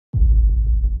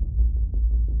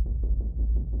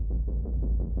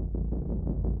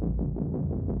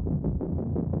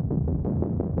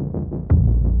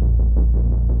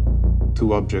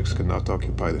Two objects cannot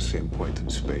occupy the same point in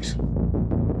space at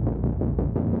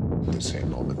the same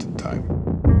moment in time.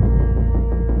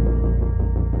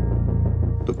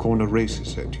 The corner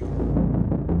races at you.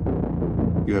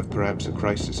 You have perhaps a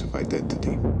crisis of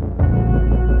identity.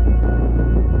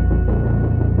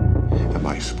 Am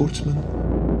I a sportsman?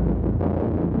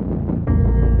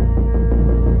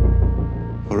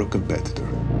 Or a competitor?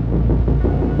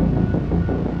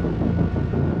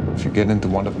 If you get into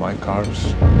one of my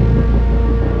cars,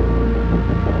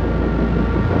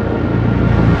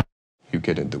 you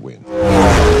get in the wind.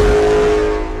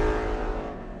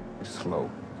 Slow.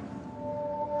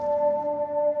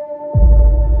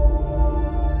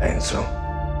 Enzo,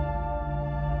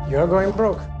 you're going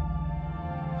broke.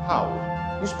 How?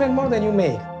 You spend more than you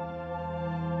make.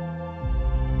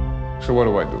 So what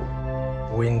do I do?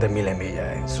 Win the Mille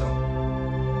Miglia, Enzo.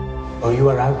 Or you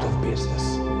are out of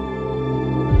business.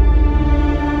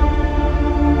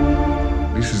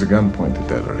 This is a gun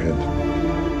pointed at our head.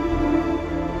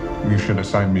 You should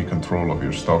assign me control of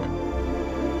your stock.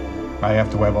 I have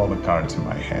to have all the cards in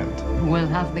my hand. Well,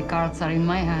 half the cards are in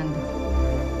my hand.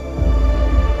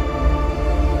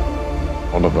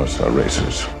 All of us are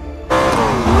racers.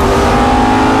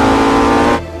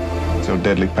 It's our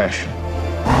deadly passion.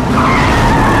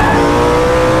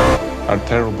 Our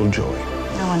terrible joy.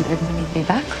 No wonder we need me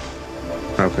back.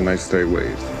 How can I stay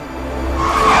away?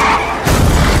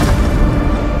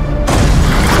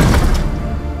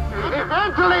 If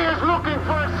Anthony is looking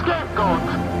for a scapegoat,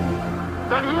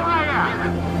 then here I am.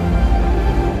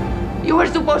 You were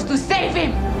supposed to save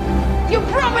him! You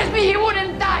promised me he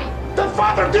wouldn't die! The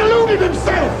father deluded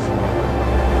himself!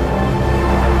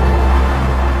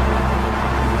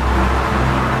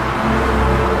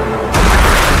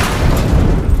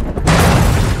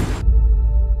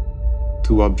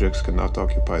 Two objects cannot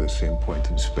occupy the same point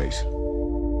in space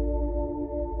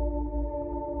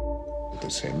at the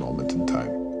same moment in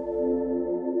time.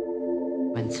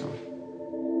 Enzo.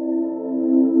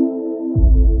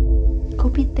 Go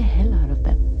beat the hell